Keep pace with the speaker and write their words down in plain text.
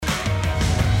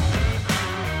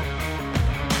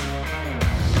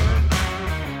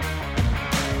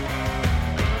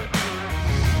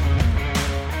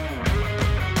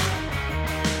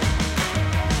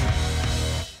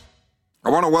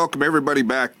want to welcome everybody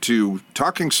back to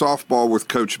Talking Softball with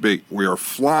Coach B. We are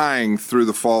flying through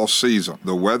the fall season.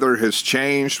 The weather has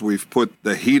changed. We've put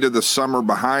the heat of the summer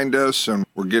behind us, and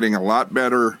we're getting a lot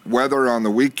better weather on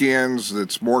the weekends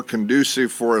that's more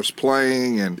conducive for us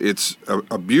playing, and it's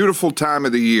a beautiful time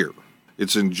of the year.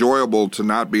 It's enjoyable to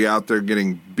not be out there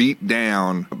getting beat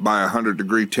down by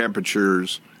 100-degree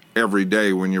temperatures every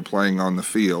day when you're playing on the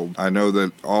field. I know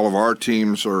that all of our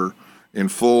teams are in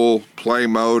full play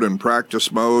mode and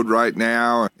practice mode right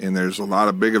now, and there's a lot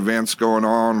of big events going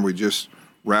on. We just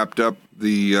wrapped up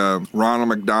the Ronald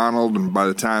McDonald, and by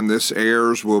the time this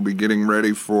airs, we'll be getting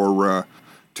ready for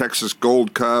Texas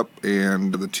Gold Cup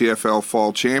and the TFL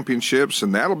Fall Championships,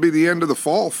 and that'll be the end of the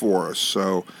fall for us.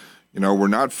 So, we're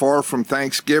not far from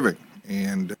Thanksgiving,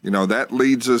 and, that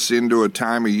leads us into a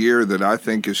time of year that I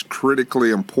think is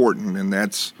critically important, and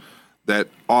that's that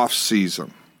off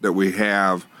season that we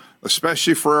have,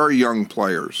 especially for our young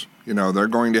players. They're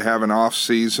going to have an off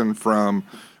season from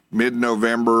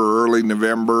mid-November, early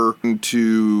November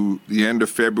into the end of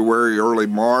February, early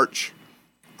March.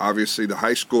 Obviously, the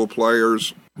high school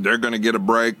players, they're going to get a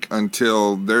break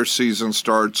until their season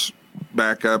starts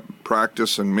back up,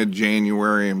 practice in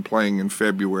mid-January and playing in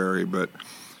February. But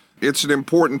it's an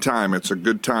important time. It's a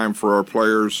good time for our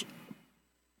players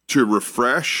to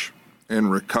refresh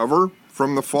and recover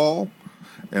from the fall.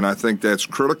 And I think that's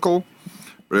critical,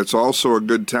 but it's also a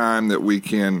good time that we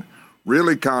can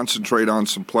really concentrate on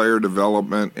some player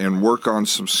development and work on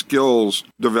some skills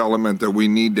development that we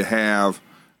need to have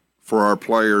for our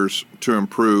players to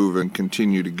improve and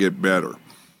continue to get better.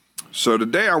 So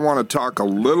today I want to talk a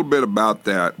little bit about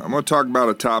that. I'm going to talk about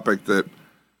a topic that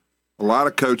a lot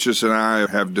of coaches and I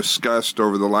have discussed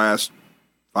over the last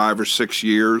 5 or 6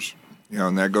 years,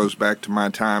 and that goes back to my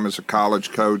time as a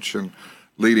college coach and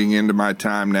leading into my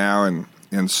time now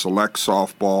in select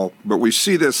softball. But we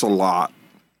see this a lot,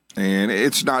 and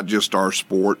it's not just our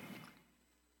sport.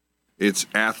 It's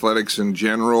athletics in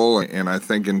general, and I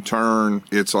think in turn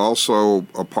it's also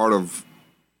a part of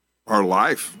our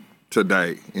life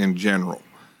today in general.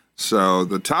 So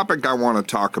the topic I want to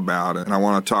talk about, and I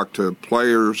want to talk to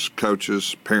players,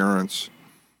 coaches, parents,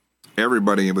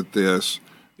 everybody with this,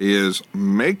 is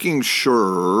making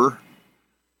sure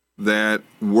that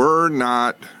we're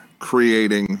not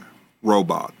creating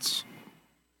robots.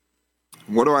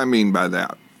 What do I mean by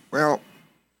that? Well,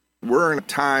 we're in a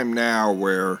time now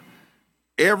where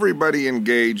everybody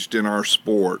engaged in our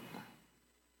sport,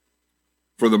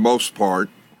 for the most part,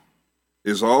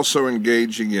 is also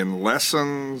engaging in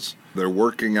lessons. They're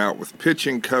working out with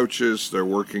pitching coaches. They're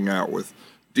working out with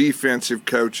defensive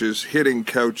coaches, hitting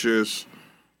coaches,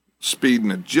 speed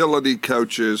and agility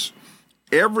coaches.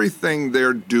 Everything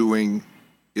they're doing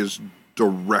is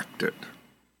directed,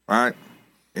 right?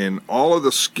 And all of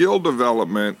the skill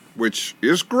development, which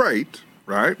is great,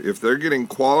 right? If they're getting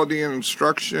quality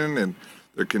instruction and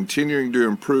they're continuing to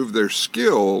improve their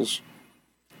skills,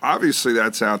 obviously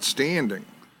that's outstanding.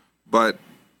 But,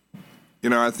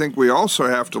 I think we also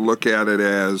have to look at it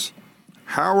as,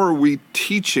 how are we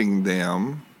teaching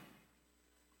them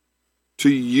to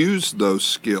use those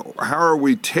skills? How are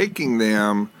we taking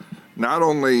them not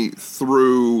only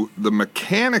through the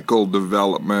mechanical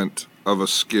development of a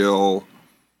skill,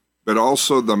 but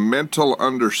also the mental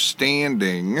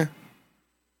understanding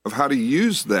of how to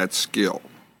use that skill?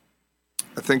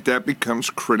 I think that becomes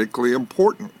critically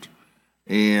important.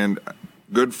 And a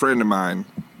good friend of mine,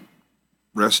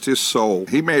 rest his soul,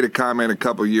 he made a comment a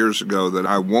couple years ago that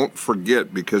I won't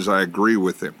forget because I agree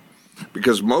with him.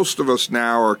 Because most of us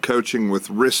now are coaching with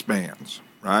wristbands,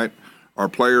 right? Our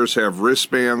players have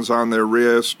wristbands on their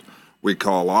wrist. We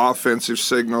call offensive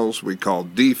signals. We call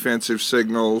defensive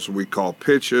signals. We call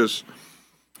pitches.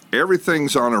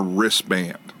 Everything's on a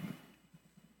wristband.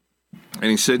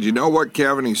 And he said, you know what,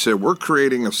 Kevin? He said, we're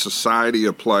creating a society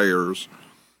of players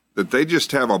that they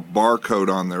just have a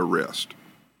barcode on their wrist.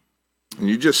 And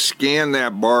you just scan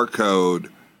that barcode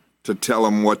to tell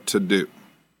them what to do.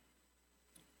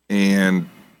 And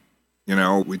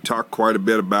we talked quite a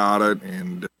bit about it,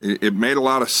 and it made a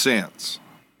lot of sense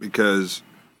because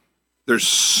there's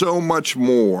so much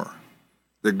more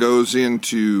that goes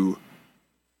into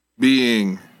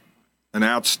being an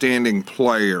outstanding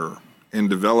player and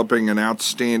developing an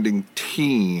outstanding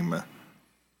team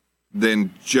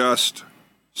than just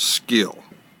skill.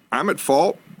 I'm at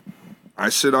fault. I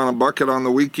sit on a bucket on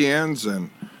the weekends, and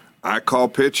I call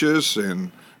pitches,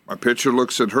 and my pitcher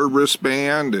looks at her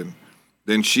wristband, and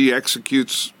then she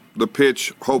executes the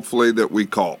pitch, hopefully, that we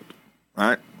called,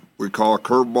 right? We call a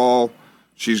curveball,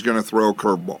 she's going to throw a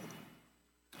curveball,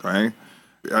 okay?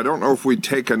 I don't know if we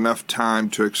take enough time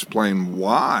to explain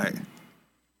why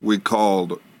we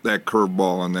called that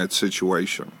curveball in that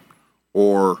situation,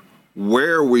 or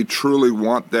where we truly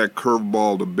want that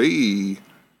curveball to be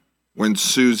when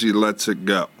Susie lets it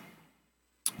go.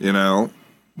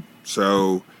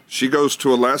 So she goes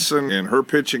to a lesson and her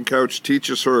pitching coach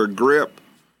teaches her a grip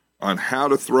on how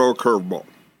to throw a curveball.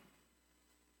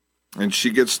 And she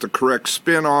gets the correct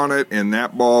spin on it, and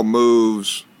that ball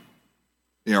moves,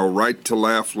 right to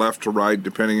left, left to right,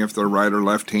 depending if they're right or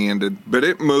left-handed. But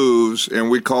it moves, and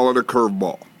we call it a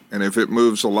curveball. And if it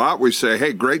moves a lot, we say,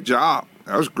 hey, great job.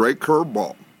 That was a great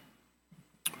curveball.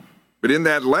 But in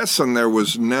that lesson, there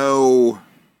was no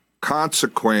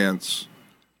consequence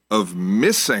of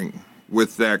missing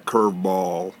with that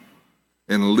curveball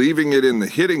and leaving it in the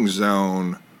hitting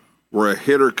zone where a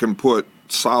hitter can put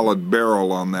solid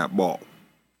barrel on that ball.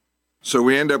 So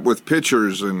we end up with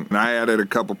pitchers, and I added a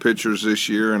couple pitchers this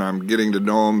year, and I'm getting to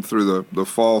know them through the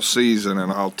fall season,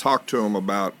 and I'll talk to them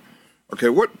about, okay,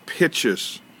 what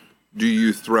pitches do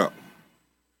you throw?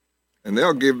 And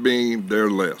they'll give me their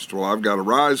list. Well, I've got a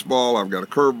rise ball, I've got a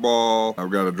curve ball,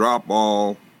 I've got a drop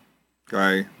ball,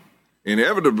 okay?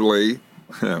 Inevitably,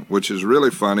 which is really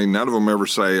funny, none of them ever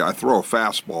say, I throw a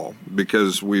fastball,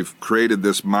 because we've created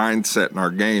this mindset in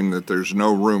our game that there's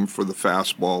no room for the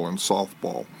fastball in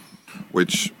softball,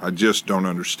 which I just don't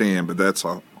understand, but that's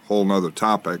a whole nother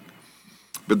topic.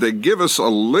 But they give us a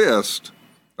list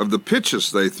of the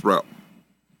pitches they throw.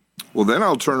 Well, then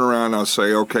I'll turn around and I'll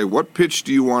say, okay, what pitch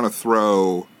do you want to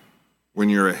throw when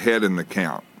you're ahead in the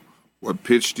count? What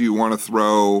pitch do you want to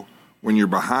throw when you're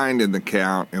behind in the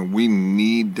count and we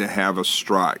need to have a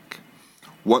strike?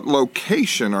 What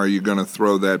location are you going to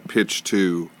throw that pitch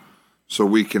to so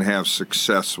we can have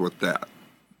success with that?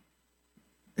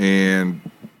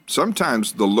 And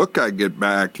sometimes the look I get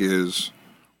back is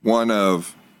one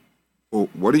of, well,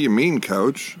 what do you mean,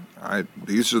 Coach?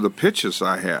 These are the pitches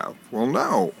I have. Well,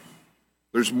 no.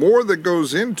 There's more that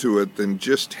goes into it than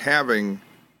just having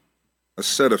a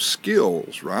set of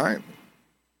skills, right?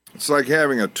 It's like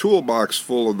having a toolbox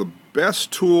full of the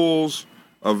best tools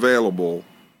available,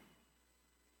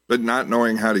 but not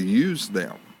knowing how to use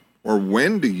them or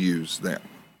when to use them,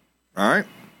 right?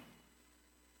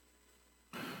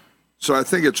 So I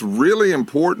think it's really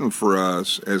important for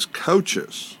us as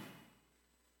coaches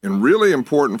and really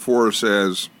important for us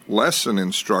as lesson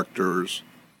instructors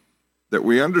that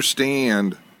we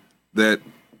understand that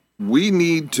we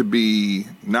need to be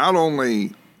not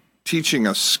only teaching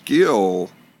a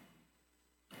skill,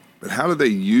 but how do they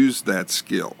use that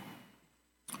skill?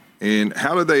 And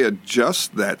how do they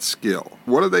adjust that skill?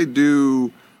 What do they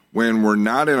do when we're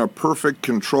not in a perfect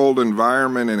controlled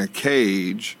environment in a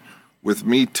cage with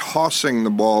me tossing the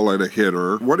ball at a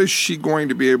hitter? What is she going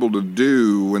to be able to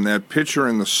do when that pitcher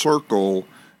in the circle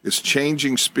is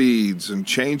changing speeds and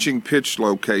changing pitch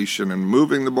location and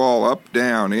moving the ball up,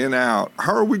 down, in, out?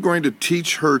 How are we going to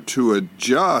teach her to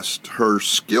adjust her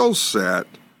skill set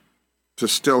to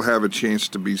still have a chance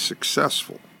to be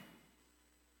successful?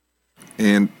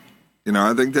 And,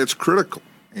 I think that's critical.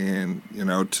 And,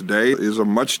 today is a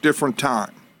much different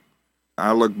time.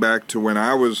 I look back to when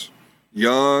I was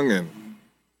young, and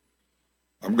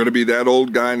I'm going to be that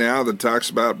old guy now that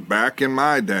talks about back in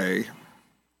my day.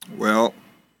 Well,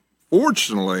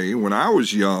 fortunately, when I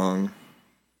was young,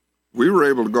 we were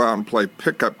able to go out and play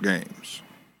pickup games.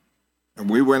 And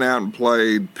we went out and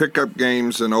played pickup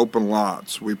games in open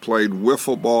lots. We played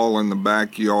wiffle ball in the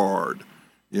backyard.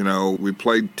 We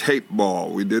played tape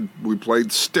ball. We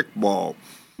played stick ball.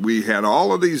 We had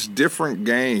all of these different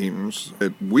games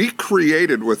that we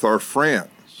created with our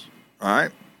friends,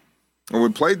 right? When we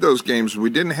played those games, we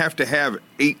didn't have to have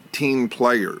 18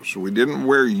 players. We didn't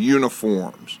wear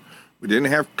uniforms. We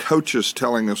didn't have coaches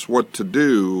telling us what to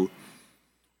do.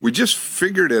 We just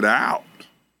figured it out.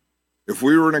 If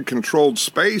we were in a controlled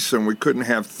space and we couldn't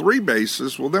have 3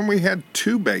 bases, well, then we had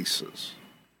 2 bases.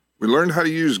 We learned how to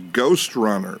use ghost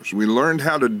runners. We learned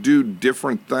how to do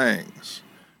different things.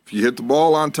 If you hit the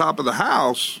ball on top of the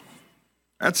house,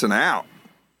 that's an out.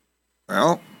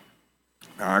 Well,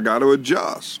 now I got to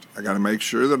adjust. I got to make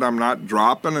sure that I'm not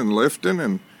dropping and lifting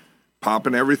and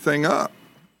popping everything up.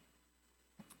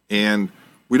 And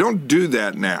we don't do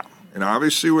that now. And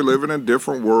obviously we live in a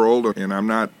different world, and I'm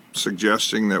not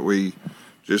suggesting that we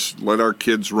just let our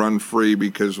kids run free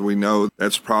because we know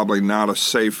that's probably not a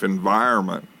safe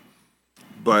environment.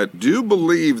 But do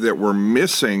believe that we're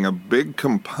missing a big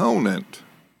component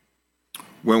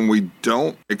when we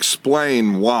don't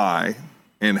explain why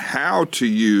and how to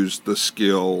use the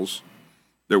skills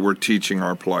that we're teaching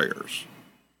our players,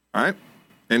 right?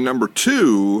 And number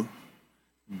 2,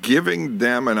 giving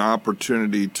them an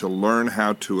opportunity to learn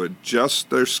how to adjust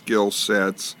their skill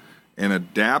sets and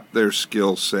adapt their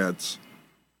skill sets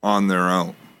on their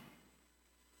own.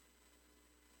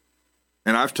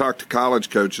 And I've talked to college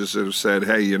coaches that have said,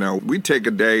 hey, we take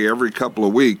a day every couple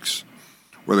of weeks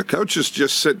where the coaches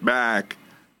just sit back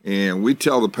and we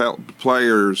tell the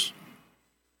players,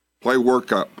 play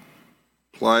workup,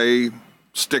 play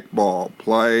stickball,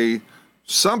 play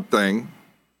something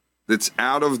that's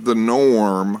out of the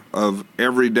norm of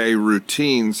everyday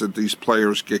routines that these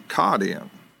players get caught in.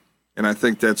 And I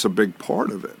think that's a big part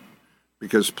of it,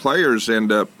 because players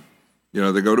end up,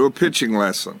 they go to a pitching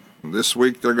lesson. This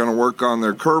week they're going to work on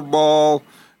their curveball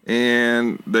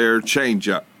and their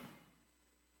changeup.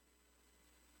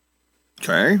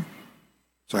 Okay?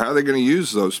 So how are they going to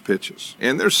use those pitches?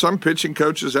 And there's some pitching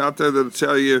coaches out there that'll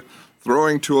tell you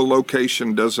throwing to a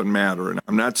location doesn't matter. And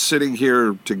I'm not sitting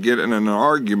here to get in an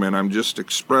argument. I'm just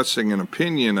expressing an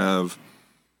opinion of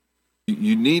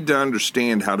you need to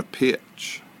understand how to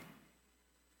pitch,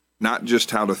 not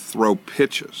just how to throw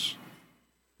pitches.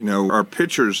 Our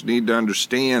pitchers need to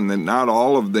understand that not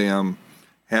all of them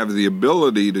have the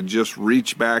ability to just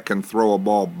reach back and throw a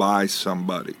ball by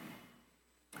somebody.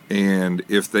 And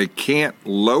if they can't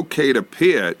locate a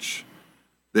pitch,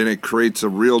 then it creates a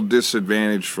real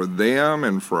disadvantage for them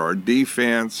and for our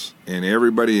defense and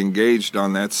everybody engaged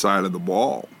on that side of the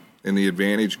ball. And the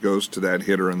advantage goes to that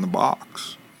hitter in the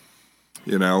box.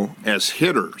 As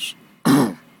hitters,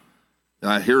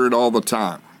 I hear it all the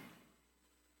time.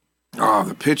 Oh,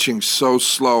 the pitching's so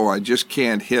slow, I just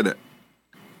can't hit it.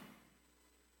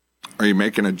 Are you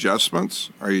making adjustments?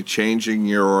 Are you changing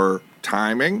your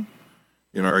timing?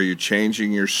 Are you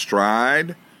changing your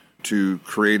stride to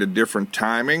create a different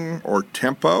timing or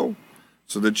tempo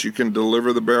so that you can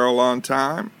deliver the barrel on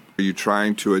time? Are you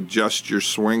trying to adjust your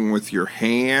swing with your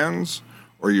hands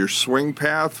or your swing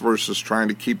path versus trying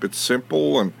to keep it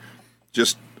simple and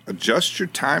just adjust your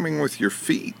timing with your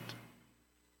feet?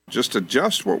 Just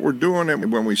adjust what we're doing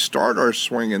when we start our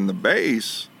swing in the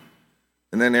base,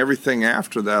 and then everything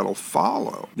after that will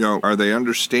follow. Are they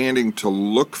understanding to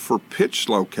look for pitch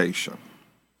location?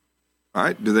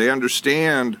 Right? Do they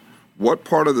understand what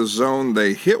part of the zone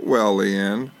they hit well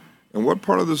in and what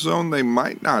part of the zone they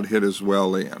might not hit as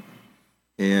well in?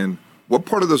 And what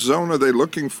part of the zone are they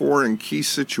looking for in key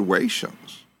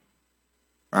situations?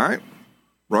 Right?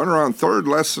 Runner on third,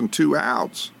 less than 2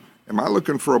 outs. Am I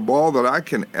looking for a ball that I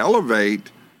can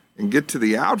elevate and get to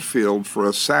the outfield for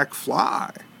a sac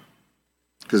fly?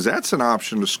 Because that's an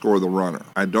option to score the runner.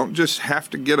 I don't just have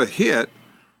to get a hit,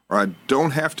 or I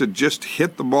don't have to just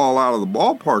hit the ball out of the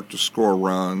ballpark to score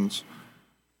runs.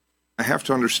 I have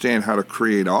to understand how to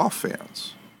create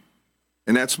offense.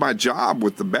 And that's my job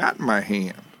with the bat in my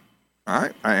hand.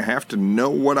 Right? I have to know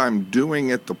what I'm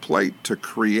doing at the plate to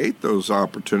create those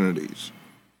opportunities.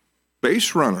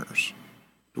 Base runners.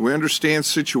 Do we understand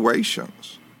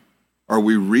situations? Are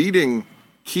we reading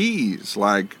keys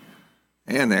like,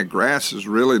 man, that grass is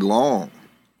really long.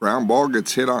 Ground ball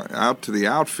gets hit out to the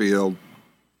outfield.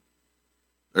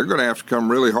 They're going to have to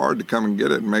come really hard to come and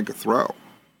get it and make a throw.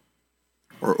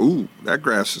 Or, ooh, that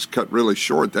grass is cut really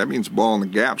short. That means ball in the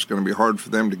gap's going to be hard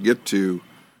for them to get to,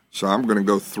 so I'm going to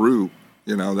go through.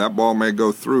 That ball may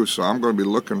go through, so I'm going to be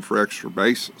looking for extra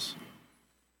bases.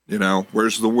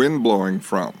 Where's the wind blowing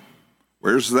from?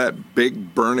 Where's that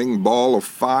big burning ball of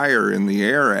fire in the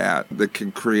air at that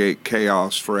can create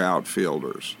chaos for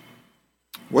outfielders?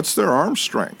 What's their arm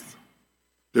strength?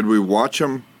 Did we watch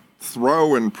them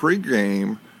throw in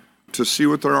pregame to see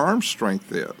what their arm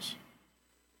strength is?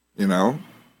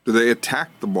 Do they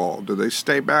attack the ball? Do they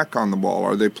stay back on the ball?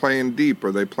 Are they playing deep?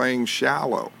 Are they playing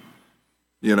shallow?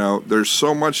 There's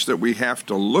so much that we have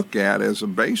to look at as a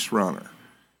base runner.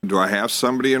 Do I have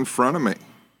somebody in front of me?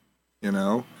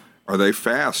 Are they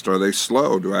fast? Are they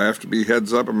slow? Do I have to be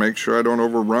heads up and make sure I don't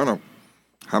overrun them?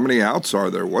 How many outs are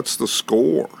there? What's the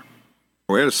score?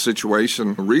 We had a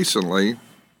situation recently,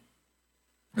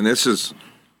 and this is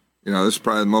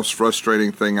probably the most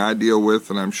frustrating thing I deal with,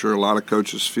 and I'm sure a lot of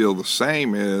coaches feel the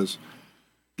same, is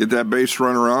get that base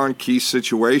runner on, key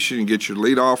situation, you get your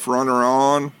leadoff runner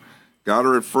on, got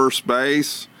her at first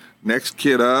base, next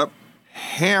kid up,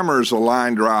 hammers a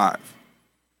line drive,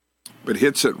 but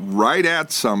hits it right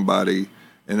at somebody,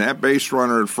 and that base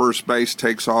runner at first base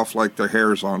takes off like their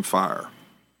hair's on fire.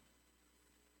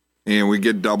 And we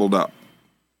get doubled up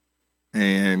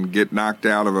and get knocked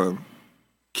out of a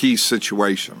key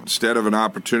situation. Instead of an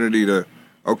opportunity to,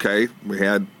 okay, we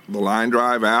had the line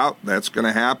drive out, that's going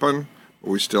to happen, but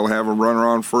we still have a runner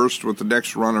on first with the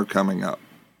next runner coming up,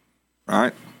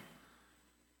 right?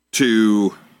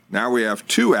 To now we have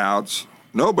 2 outs,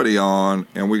 nobody on,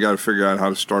 and we got to figure out how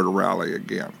to start a rally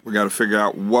again. We got to figure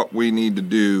out what we need to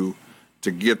do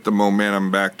to get the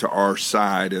momentum back to our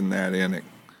side in that inning.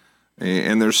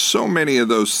 And there's so many of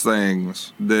those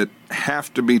things that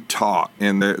have to be taught.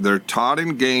 And they're taught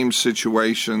in game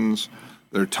situations.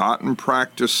 They're taught in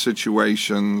practice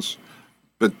situations.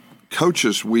 But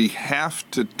coaches, we have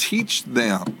to teach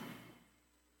them.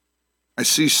 I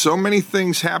see so many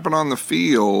things happen on the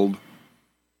field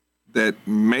that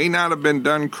may not have been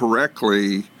done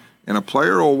correctly, and a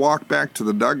player will walk back to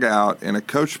the dugout and a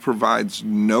coach provides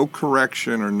no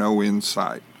correction or no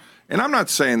insight. And I'm not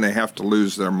saying they have to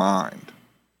lose their mind.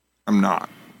 I'm not.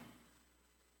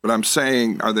 But I'm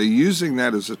saying, are they using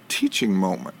that as a teaching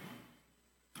moment?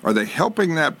 Are they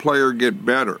helping that player get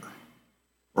better?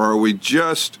 Or are we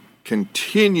just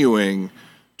continuing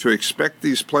to expect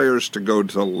these players to go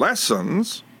to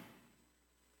lessons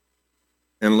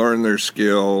and learn their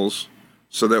skills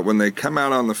so that when they come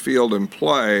out on the field and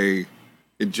play,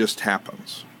 it just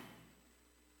happens?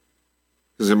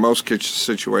 Because in most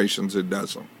situations, it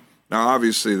doesn't. Now,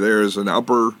 obviously, there is an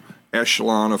upper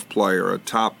echelon of player, a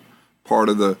top part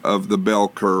of the bell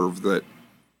curve, that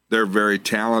they're very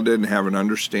talented and have an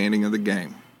understanding of the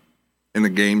game, and the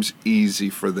game's easy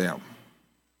for them.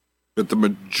 But the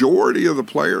majority of the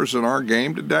players in our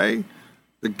game today,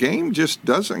 the game just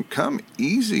doesn't come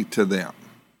easy to them.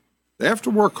 They have to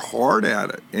work hard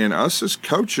at it. And us as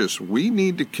coaches, we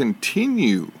need to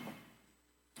continue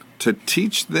to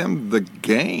teach them the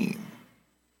game.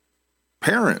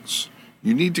 Parents,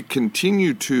 you need to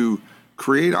continue to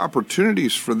create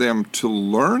opportunities for them to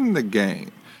learn the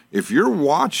game. If you're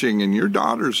watching and your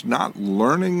daughter's not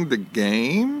learning the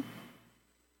game,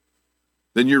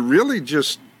 then you're really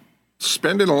just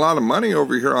spending a lot of money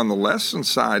over here on the lesson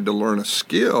side to learn a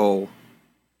skill,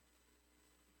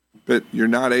 but you're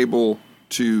not able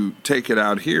to take it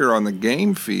out here on the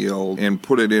game field and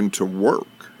put it into work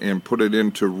and put it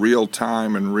into real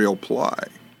time and real play.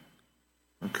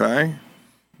 Okay?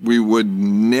 We would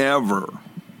never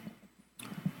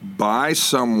buy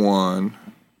someone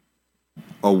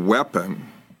a weapon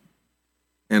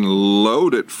and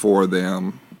load it for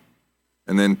them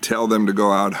and then tell them to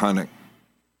go out hunting.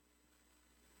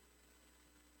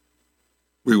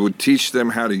 We would teach them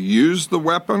how to use the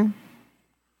weapon.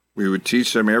 We would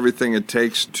teach them everything it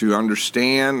takes to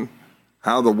understand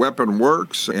how the weapon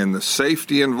works and the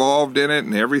safety involved in it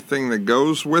and everything that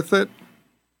goes with it.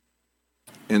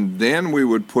 And then we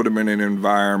would put them in an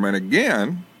environment,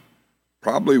 again,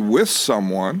 probably with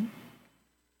someone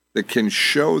that can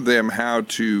show them how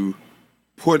to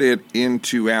put it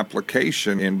into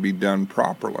application and be done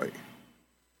properly.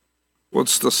 Well,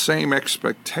 it's the same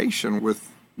expectation with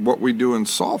what we do in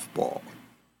softball.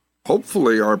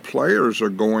 Hopefully our players are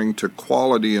going to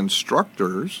quality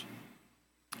instructors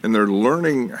and they're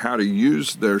learning how to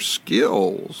use their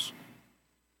skills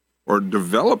or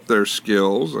develop their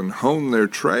skills and hone their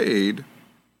trade.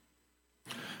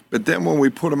 But then when we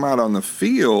put them out on the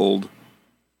field,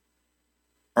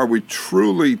 are we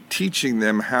truly teaching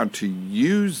them how to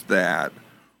use that,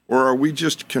 or are we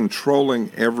just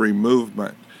controlling every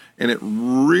movement? And it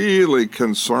really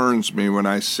concerns me when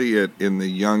I see it in the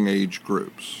young age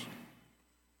groups,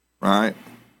 right?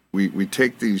 We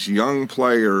take these young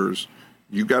players,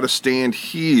 you got to stand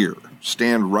here,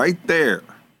 stand right there,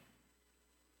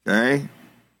 okay?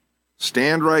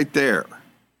 Stand right there.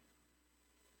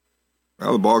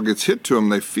 Well, the ball gets hit to them,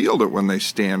 they field it when they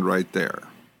stand right there.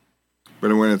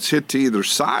 But when it's hit to either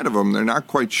side of them, they're not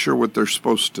quite sure what they're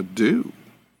supposed to do.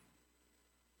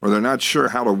 Or they're not sure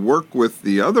how to work with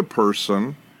the other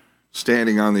person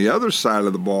standing on the other side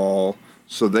of the ball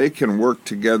so they can work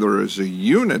together as a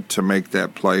unit to make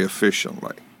that play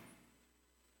efficiently.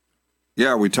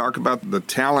 Yeah, we talk about the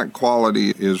talent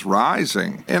quality is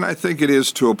rising, and I think it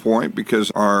is to a point because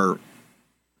our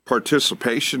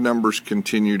participation numbers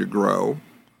continue to grow.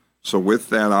 So with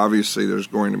that, obviously, there's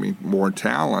going to be more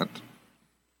talent.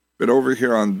 But over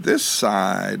here on this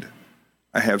side,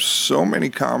 I have so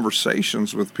many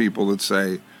conversations with people that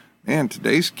say, man,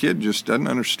 today's kid just doesn't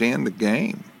understand the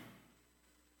game.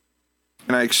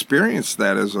 And I experienced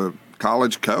that as a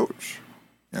college coach.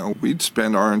 You know, we'd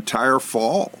spend our entire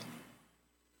fall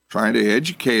trying to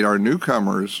educate our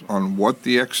newcomers on what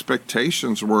the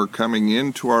expectations were coming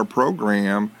into our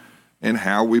program and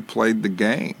how we played the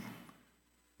game.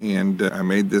 And I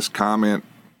made this comment,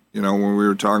 you know, when we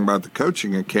were talking about the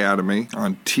coaching academy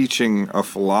on teaching a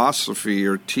philosophy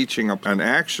or teaching an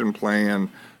action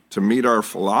plan to meet our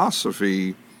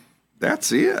philosophy.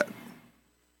 That's it.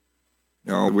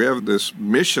 You know, we have this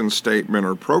mission statement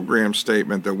or program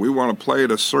statement that we want to play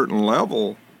at a certain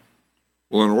level.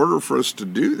 Well, in order for us to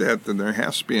do that, then there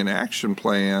has to be an action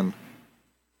plan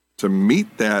to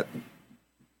meet that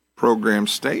program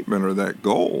statement or that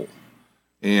goal.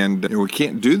 And we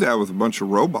can't do that with a bunch of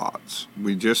robots.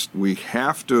 We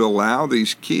have to allow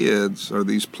these kids or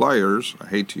these players, I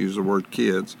hate to use the word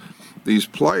kids, these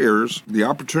players the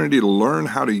opportunity to learn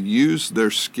how to use their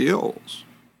skills.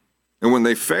 And when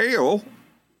they fail,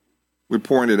 we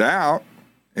point it out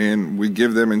and we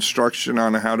give them instruction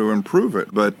on how to improve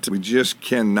it. But we just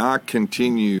cannot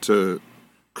continue to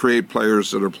create players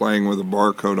that are playing with a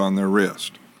barcode on their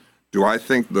wrist. Do I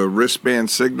think the wristband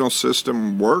signal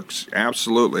system works?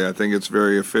 Absolutely. I think it's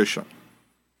very efficient.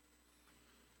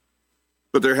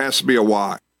 But there has to be a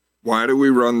why. Why do we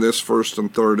run this first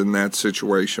and third in that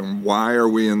situation? Why are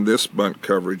we in this bunt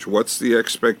coverage? What's the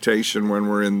expectation when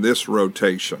we're in this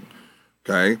rotation?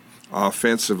 Okay,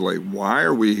 offensively, why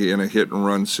are we in a hit and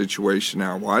run situation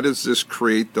now? Why does this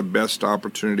create the best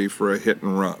opportunity for a hit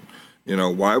and run?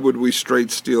 Why would we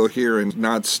straight steal here and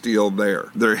not steal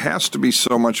there? There has to be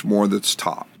so much more that's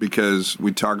taught, because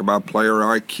we talk about player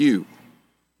IQ.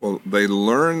 Well, they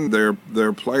learn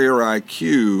their player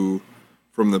IQ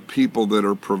from the people that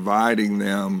are providing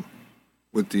them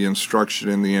with the instruction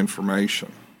and the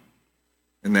information.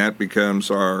 And that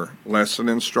becomes our lesson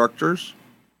instructors,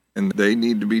 and they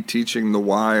need to be teaching the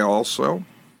why also.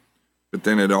 But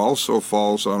then it also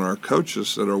falls on our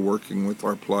coaches that are working with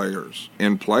our players.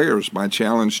 And players, my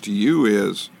challenge to you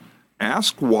is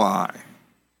ask why.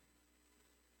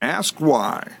 Ask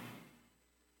why.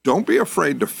 Don't be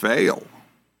afraid to fail.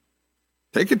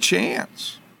 Take a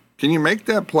chance. Can you make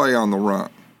that play on the run?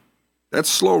 That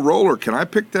slow roller, can I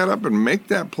pick that up and make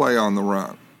that play on the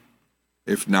run?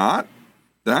 If not,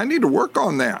 then I need to work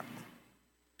on that.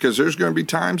 Because there's going to be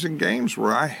times in games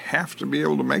where I have to be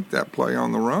able to make that play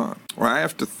on the run, or I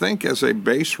have to think as a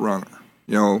base runner.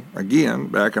 Again,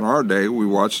 back in our day, we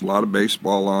watched a lot of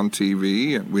baseball on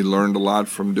TV, and we learned a lot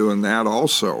from doing that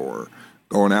also, or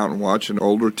going out and watching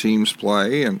older teams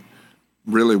play and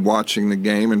really watching the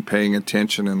game and paying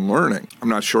attention and learning. I'm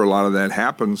not sure a lot of that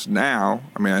happens now.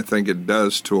 I think it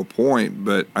does to a point,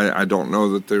 but I don't know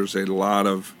that there's a lot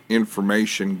of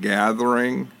information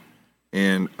gathering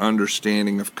and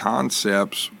understanding of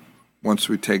concepts once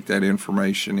we take that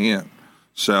information in.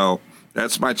 So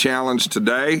that's my challenge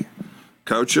today.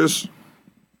 Coaches,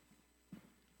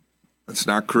 let's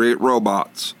not create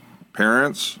robots.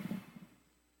 Parents,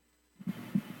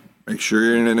 make sure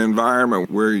you're in an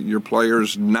environment where your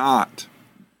player's not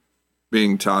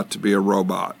being taught to be a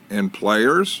robot. And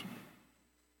players,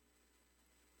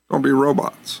 don't be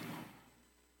robots.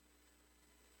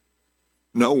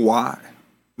 Know why.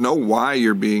 Know why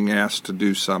you're being asked to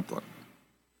do something.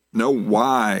 Know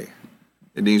why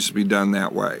it needs to be done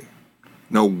that way.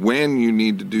 Know when you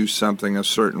need to do something a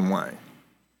certain way.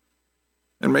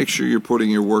 And make sure you're putting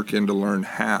your work in to learn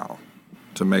how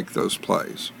to make those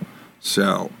plays.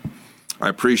 So I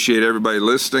appreciate everybody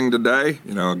listening today.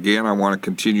 Again, I want to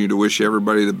continue to wish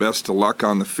everybody the best of luck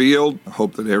on the field. I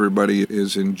hope that everybody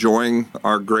is enjoying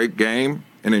our great game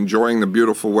and enjoying the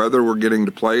beautiful weather we're getting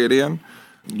to play it in.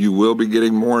 You will be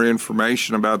getting more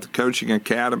information about the Coaching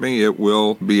Academy. It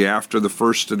will be after the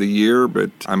first of the year,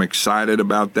 but I'm excited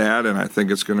about that, and I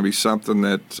think it's going to be something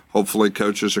that hopefully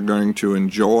coaches are going to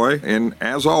enjoy. And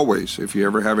as always, if you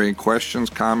ever have any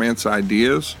questions, comments,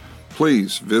 ideas,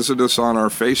 please visit us on our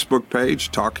Facebook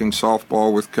page, Talking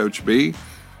Softball with Coach B.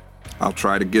 I'll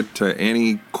try to get to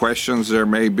any questions there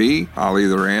may be. I'll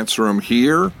either answer them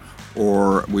here,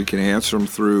 or we can answer them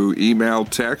through email,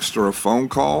 text, or a phone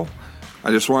call. I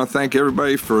just want to thank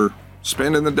everybody for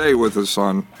spending the day with us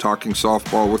on Talking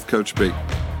Softball with Coach B.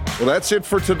 Well, that's it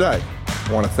for today.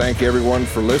 I want to thank everyone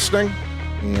for listening,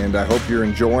 and I hope you're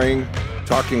enjoying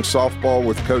Talking Softball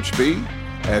with Coach B.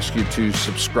 I ask you to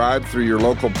subscribe through your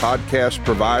local podcast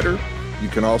provider. You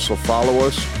can also follow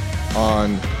us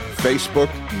on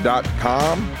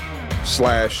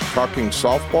Facebook.com/Talking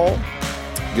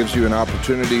Softball. Gives you an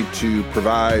opportunity to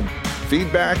provide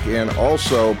feedback and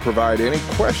also provide any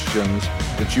questions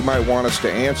that you might want us to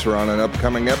answer on an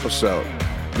upcoming episode.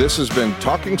 This has been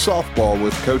Talking Softball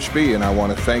with Coach B, and I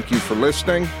want to thank you for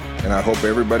listening, and I hope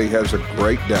everybody has a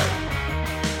great day.